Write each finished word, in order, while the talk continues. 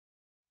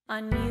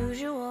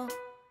unusual.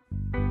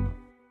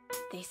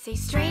 They say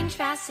strange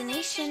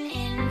fascination,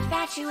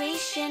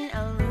 infatuation,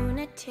 a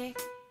lunatic.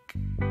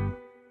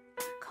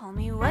 Call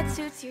me what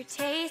suits your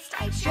taste,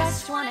 I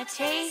just wanna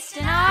taste.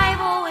 And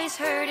I've always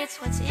heard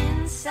it's what's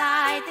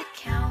inside that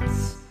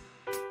counts.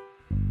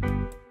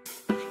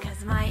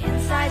 Cause my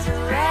insides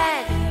are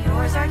red and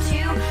yours are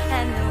too,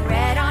 and the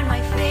red on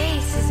my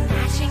face is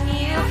matching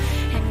you.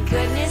 And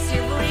goodness,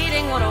 you're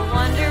bleeding, what a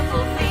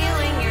wonderful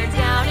feeling. You're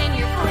down and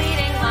you're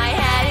bleeding, my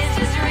head is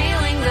just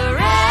reeling. The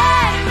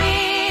red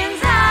means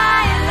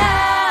I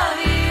love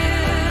you.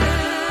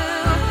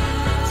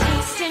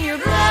 Taste in your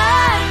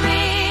blood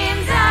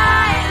means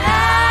I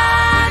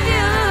love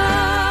you.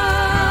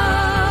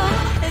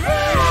 The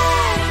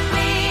red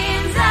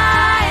means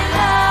I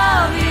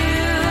love you.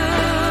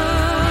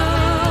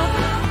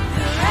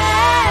 The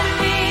red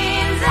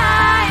means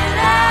I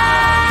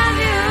love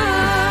you.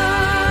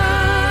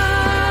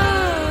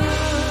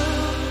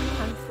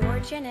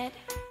 Unfortunate.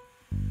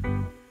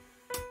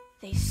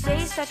 They say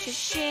such a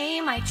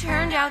shame I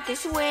turned out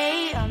this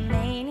way, a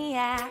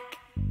maniac.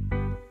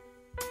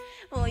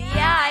 Well,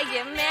 yeah, I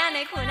get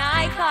manic when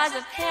I cause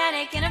a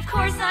panic, and of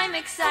course I'm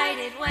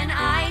excited when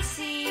I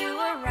see you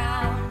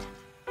around.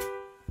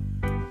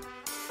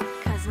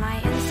 Cause my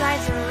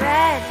insides are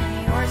red and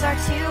yours are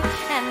too,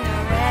 and the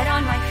red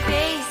on my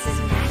face is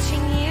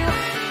matching you.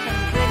 And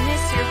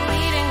goodness, you're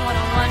bleeding, what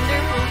a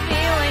wonderful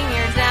feeling.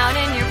 You're down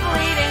and you're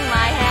bleeding,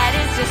 my head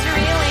is just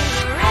reeling.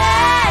 The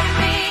red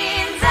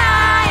means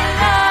I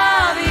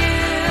love you.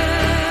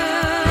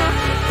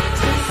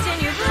 Taste in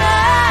your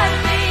blood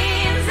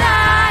means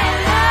I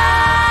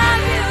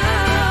love you.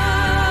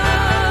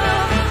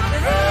 The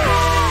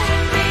red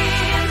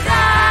means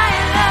I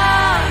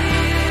love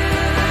you.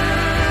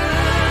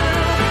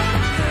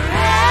 The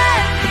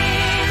red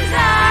means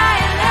I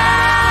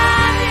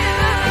love you.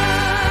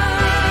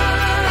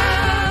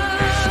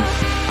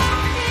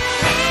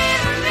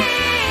 Leave me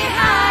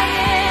high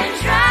and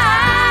dry.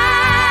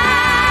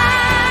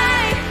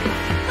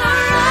 A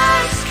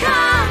rush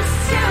comes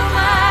to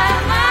my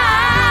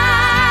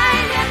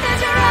mind, yet the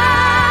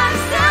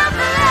drops of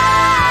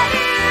blood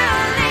you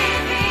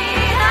leave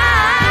behind.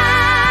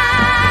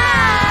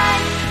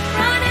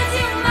 Run as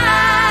you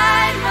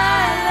might,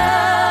 my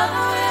love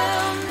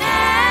will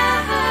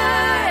never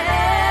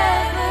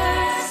ever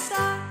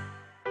stop.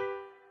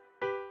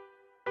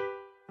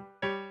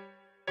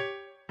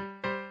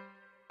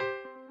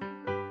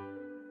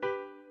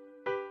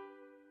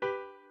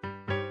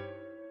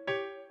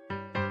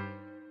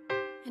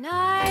 And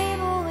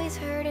I've always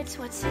heard it's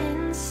what's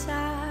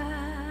inside